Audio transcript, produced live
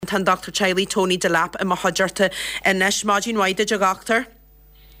Tan Dr. Charlie Tony Delap a mahajarta inis Majin Waida Jagactor.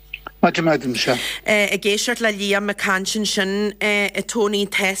 Madam Sha. A géisiart le Liam McCanshin sin a Tony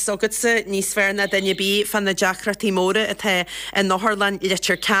Tess agatsa níos fearna den bí fan na Jackratí móra a in Noharland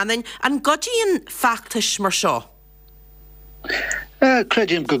litir canin and Godian factish mar seo.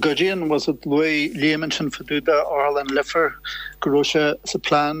 Credim Gogodian was it the way Liamention for Duda Orlan Leffer Grosha sa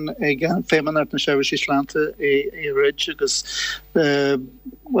plan again feminart na Sherish Islanta a ridge because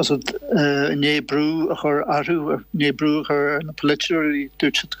was it ne brew her aru ne brew her na politary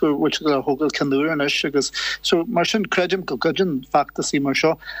duchitko which the Hogel Candur and Ashigas so Martian Credim Gogodian facta see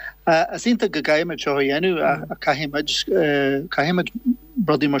Marshaw I think the Gagaima Choyenu a Kahimaj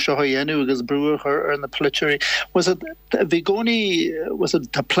Brody Mashoyenu because brewer her in the politary was it Vigoni was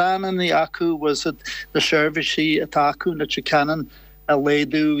it the plan in the Aku was it the Shervishi at Aku that you canon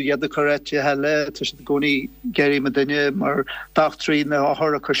Ledu Yadakoretja Hele Tishgoni Gary Medina or Doctrine or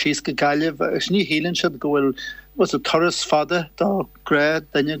Koshiska Galev Shni Healing should go was a Taurus father da grad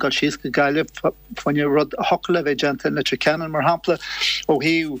then you got Shiska Galev when you rod Hocklev agent in that you canon Marhampla oh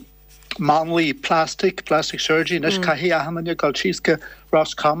he manly plastic surgery nish kahi ahamanya galchiska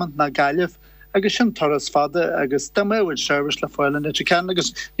Ross Common na Galev agus sin Taurus father agus dama with service la foil and that you can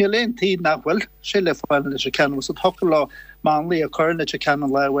agus you learn tea na well she le foil and that you can was a Hockla manly occur that you can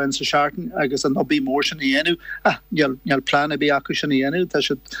allow when so sharten agus an obi motion enu you'll plan be akushan enu that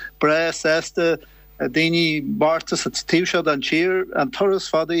should brass the Dini Bartas at Steve and cheer and Taurus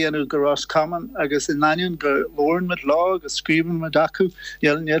father yenu Ross Common agus in Nanion go Lorn with log screaming with Daku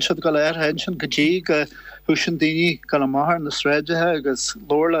yell should go air hension Gajig Hushan Dini Galamahar and the Sredja agus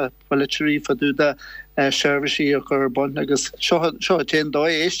Lorla military for do the servicey or bond agus show a chain doi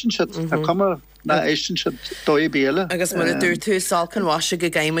Asian shit come na Asian should doi biela agus man dur tú salcan washa go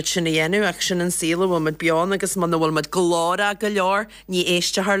gaimid sin enu action and seal wo mid beyond agus man wol mid glóra galor ní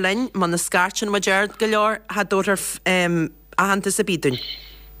éiste haar lin man na scarchin majard galor had daughter a hand sa bidun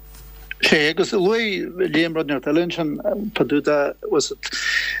She agus Louis Liam Rodner Talenshan Paduda was it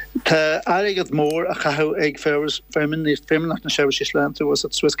Arigat more a Kahu egg fairs feminist feminist na Sherish Land was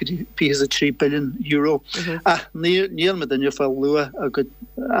it Swiss piece of €3 billion near Medina for Lua a good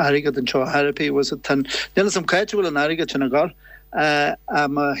Arigat and Shaw Harapy was it ten then some casual and Arigat Chinagal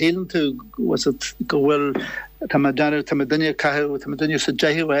I'm healing to was it go well Tamadana Kahu Tamadana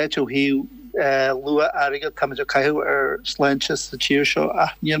Sajahu he Lua Ariga Tamaja Kahu slanches the cheer show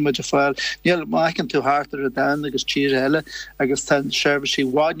near Majafal near Makin to harder down because cheer hella I guess ten servicey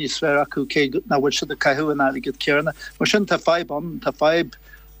wadney sveraku ke now which the Kahu and Ariga Kierna Mashin ta 5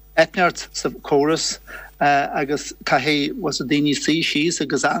 etnart chorus I guess Kahi was a Dini C she's a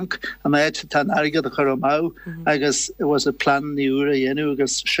gazank and I had tan Ariga the Karamau I guess it was a plan the Ura Yenu I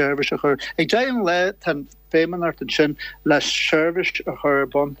guess service her a giant le tan feminart and shin less service her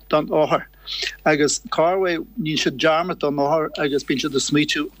bon don or I guess Carway you should jam it on her I guess been to the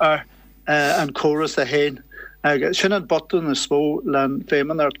smeechu and chorus ahead I guess shin button and small land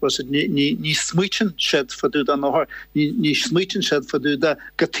feminart was it ni smeechen shed for do on her ni smeechen shed for do the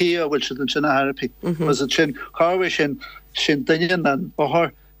gatia which is in shin therapy was it shin Carway shin dinyan and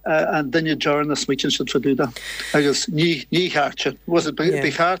her and then you join the smeechen shed for do that I guess ni heart was it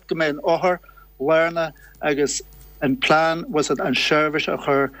big heart come in her Lerna I guess and plan was it and service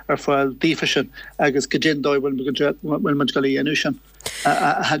her for deficient I guess gajin doi when Majgali Anushan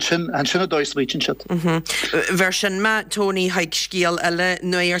had shin a doi sweet shit version ma Tony Hike skill elle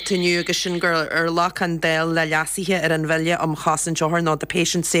noir to new gishin girl lock and del la lasihe an velja chasan johar no the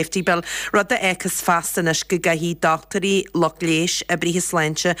patient safety bill rod the ekas fast and ish gahi doctory lockleish every his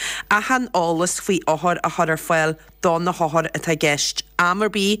lanche a han alles fi ohor a hotter file don na hohor at a guest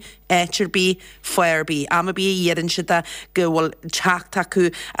Amerby Etcherby Fireby Amerby yerin shida go chak taku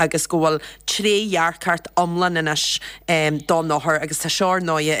agus go tre yarkart omlan in ish don na her agus tashor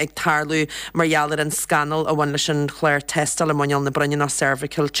noya ag tarlu Marialler and Scannel a one lishan Claire test alimonial na brunyan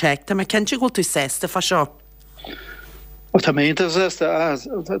cervical check them I can't you go to sesta for sure What I mean is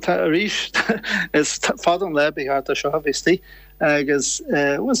that Rish is father Lebby hard to show obviously agus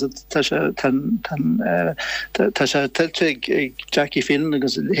was it Tasha Jackie Finn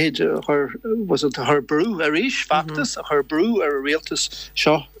agus her was it her brew a Rish factus her brew a realtus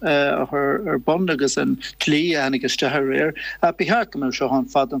show her bond agus and Clee and agus to her rare be hard come show on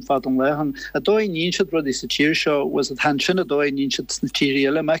father lehan a doi ninchad ruddy sa cheer show was it hanshin a doi ninchad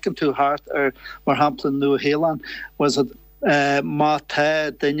snachiriela making too hard or Hamplin New Helan was it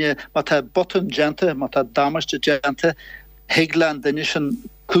Mata dinge Mata bottom gente Mata damage gente Higland Denishan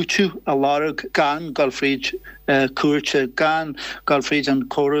Cúchu a larug gan Galfrid cuairte gan Galfrid an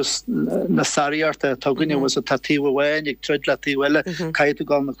choras na sariarta tuganne was a tatíha wein ag trid le tíhile caiú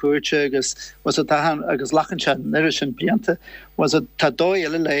gáil na cuairte agus was a dahan agus lachanse neidir sin blianta was a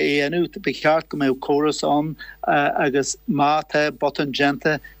tadóile le éanú be cheart go mé choras an agus máte botan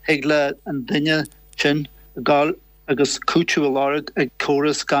gente hegle an duine sin gáil agus cúchu a larug ag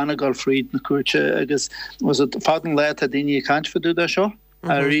choras gan a Galfrid na cuairte agus was a fadan le a daine cant fadú a seo.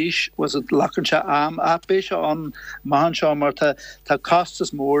 Arish was it lacancha am apéis an mahan seo mar tá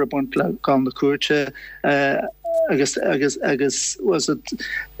costas mór a bunt le gan na cuairte agus was it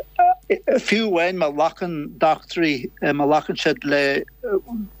a few wein ma lacan doctory ma lacanse le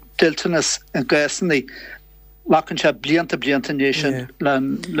diltanas an gasanni lacanse blianta nation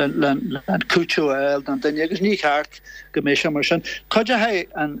lan cúchu el dan den agus ní hart go mé mar sin coja he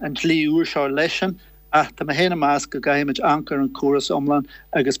an lí úr seo leisin tá ma héna más go gaiimiid ankar an choras omlan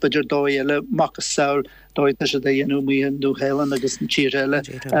agus beidir dóile machchas saoil dóid se dé anú míon nó hélan agus an tíile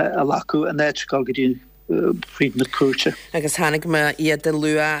a lacu a net gal go dtí fríd na cuairte. Agus hánig ma iad de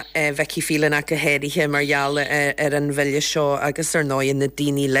lua veici fílan a go héirithe margheall ar an bhile seo agus ar náin na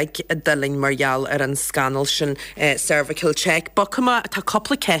daoine le a dulling margheall ar an scanal sin cervical check. Ba cuma tá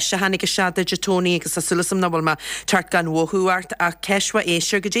coppla ceise hánig a seada Tóní agus a sulasam na bhfuil ma tart gan wóthúart a ceiswa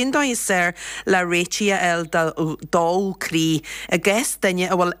éisiir go dén dá is sér le réitia el dó crí a gas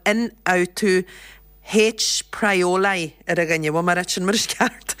daine a bhfuil in áú H. prioli ar a gannne bh mar sin mar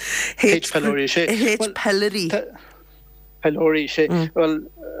ceart. H. pylori sé. H. pylori. Pylori sé. Well,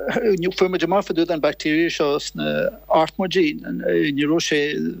 fuimiid má fadú an bacteria seo na artmogén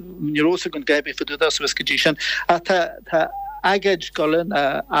neurósa gon gabi fadú as viscadí sin. A tá agad golan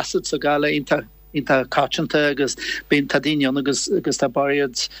acid sa gala inta cachanta agus bín tadíon agus tá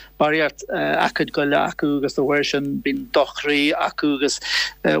bariart acad goile acu agus do bhhair sin bín dochraí acu agus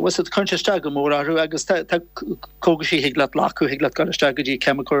was it coniste go mór ahrú agus tá cógasí higlaat lacu higlaat goiste agadí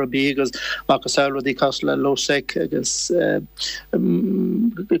chemical bí agus agus saoradí cos le losec agus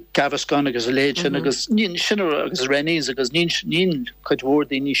gavascan agus léid sin agus nín sin agus renís agus nín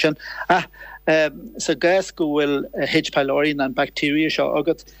chuidhórdí ní sin sa gas go bhfuil H. pylori an bacteria seo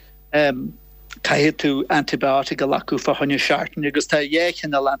agat caiad tú antibiotic a lacu fa honne seaartan agus tá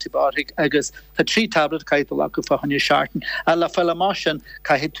dhéchan al antibiotic agus tá 3 tablet caiad a lacu fa honne seaartan a la fellamasin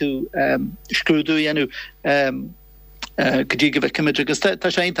caiad tú scrúdú ennu godí go bheith cimid agus tá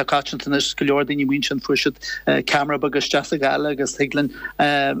sé einta cachanta is go leor daoine muin sin fuisiid camera agus deasa gaile agus hiiglann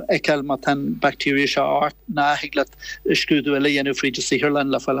eiceil má tan bacteria seo art ná hiiglaat scrúdú eile dhéanú fríide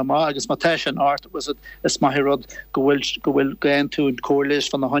sihirlan le fellama agus má tá sin art was it is maithirod go bhfuil gain tú an cóirlis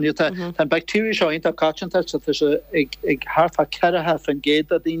fan na honneata tan bacteria seo einta cachanta ag hartfa cearathe fan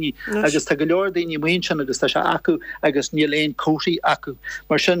géad a daoine agus tá go leor daoine muin sin agus tá se acu agus níl éon cótaí acu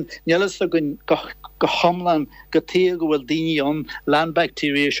mar sin nílas le go homlan go tí go bhfuil daoine an land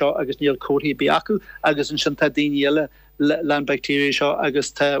bacteria seo agus níl cótaí bí acu agus an sin tá daoine eile land bacteria seo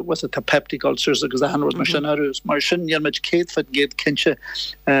agus was it peptic ulcers agus anhar mar sin arús mar sin níormid céad fad géad cinse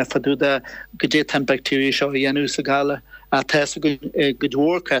fadú go dé tan bacteria seo dhéanú sa gála a test go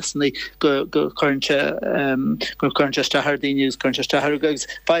dúór cresna go chuintse stahardínius chuintse stahargus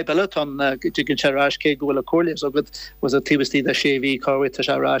fá beton gin serás cé go bhfuil a cóirlis agad was a tíbastí a séhí cáhait a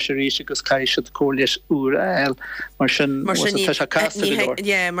serás a ríis agus caiisiid cóirlis úr eil mar sin mar sin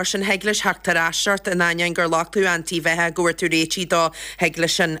heglis heachtarráart a nain gur láú antí bheitthe goir tú réití dá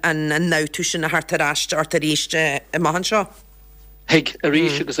heglis an náú sin a hartarráist art a ríiste a mahan seo. Hig a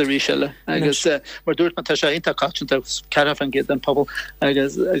rí agus a ríile agus mar dúirt man se inta cachanta carafan géad an pobl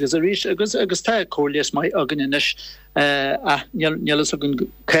agus a rí agus tá cóirlis mai agan inis nelas agan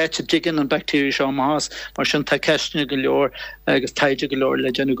céite digan an bacteria seo más mar sin tá ceisne go leor agus taide go leor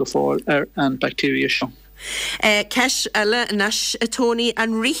le déanú go fáil ar an bacteria seo. Ceis eile nes Tóní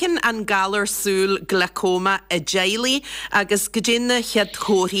an rihan an galar súl glaucoma a déalaí agus go dtéanna chead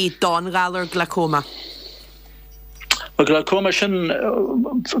chóirí don galar glaucoma. Glaucoma sin da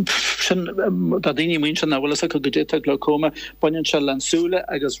daoine muin sin bhfuil go dtéta glaucoma buinn se lesúla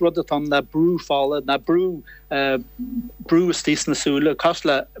agus rudatá na brúfála na brú brústís nasúla cos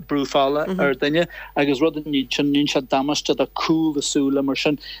le brúfála ar daine agus rudan ní se damaiste a cool asúla mar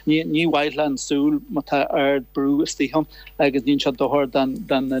sin ní Whiteland súl mata ar brústíham agus ní se dohar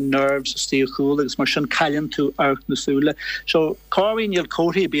dan na nerves stíl cool agus mar sin caian tú ar nasúla so cáhíonil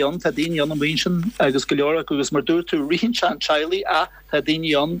cóthaí bíon a daine an muin sin agus go leor agus mar dúir tú rihin an chaili a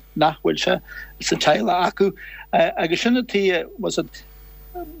daine an nachhfuil se sa chaile acu agus sinna tí was it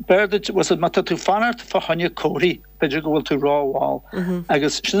Berdid was it mata tú fanart fa hanja cóí beidir gohfuil tú ráháil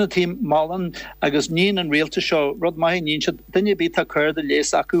agus sinna tí málan agus níon an réalta seo rud mai níon se dunne bí a chuir de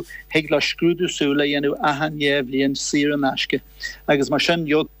léas acu heag le scrúdú súla dhéanú ahannéh líon sir an asce agus mar sin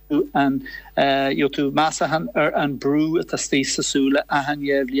jo tú masahan an brú a tí sa súla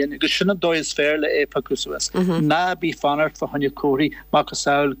ahannéh líon agus sinna dóis fér le épacusuas ná bí fanart fa hanja cóí má go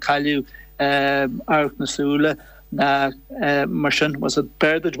saoil caiú arc na súla na mar sin was it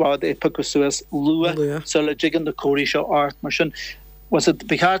berdidwad epicus lua so le jigan the cóí seo art mar sin was it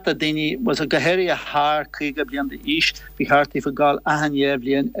bihart a dini was a gaheri a haar kuiga blian de ish bihart if a gal ahanyev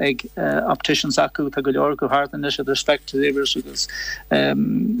blian ag opticians aku ta go go hart and the respect to the versus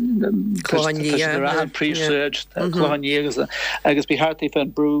pre-surge clonia agus bihart if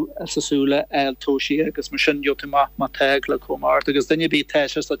and brew sasula el toshi agus machine yotuma matag la comart agus then you be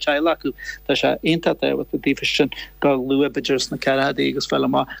teshas la chailaku ta sha inta there with the deficient gal lua bidgers na cara agus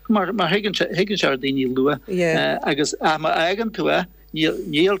felama mar higgin jardini lua agus ama agan to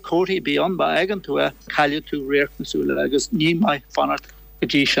Níl cóí bíon ba agan tú caiú tú réir nasúla agus ní mai fanart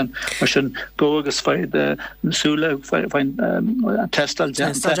godí sin mar sin go agus feid nasúla fein testal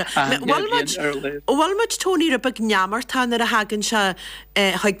Bhfuilmuid Tony rubag neamartá ar a hagann se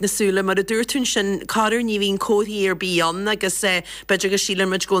haig nasúla mar a dúirtún sin cáir ní bhín cóí ar bíon agus beidir go sílan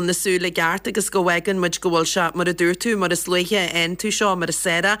muid go nasúla gart agus go bhagan muid gohfuil se mar a dúirtú mar is luithe an tú seo mar a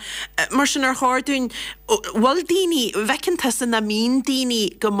séra mar sin ar háún bhil daoine bhecin tesan na mín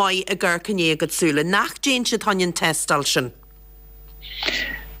daoine go maiid a ggurcané go súla nach déan si tainn testal sin.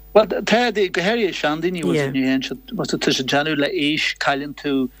 Well, the Gahari Shandini was in the was a Tishanu la ish Kalin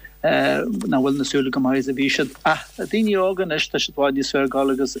to na will na sula gomai a visha dini organ is that why this were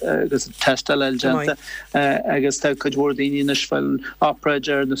galagas testal el gente agus ta kujwardini nishfal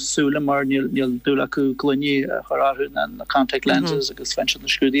operator the sula mar nil dula ku gloni hararun and contact lenses agus function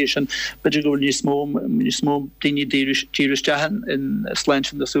scrutiation but you go ni small dini dirish jahan in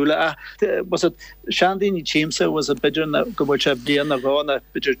slanch the sula was it Shandini Chimsa was a bidder na go bocha dian na gona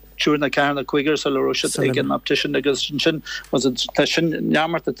bidder churna carna quicker so Russia taken optician agus shin was it tashin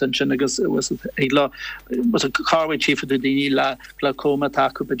yamart agus was a carway chief of the dini la glaucoma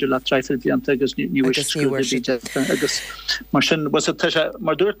taku bidder la trifle dianta agus newish agus machine was a tasha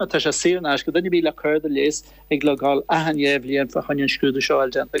mar dúirt na tasha sir na go dani bí la cur de les ag logal ahanyev lian fa hanin screw the show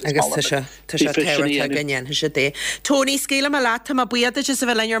agent agus tasha terra ganyan hide Tony scale ma lata ma buiad just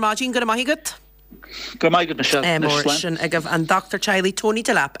a your margin go mai gut Go mai good Michelle Emotion agaf an Dr. Charlie Tony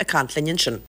Delap a cantlin sin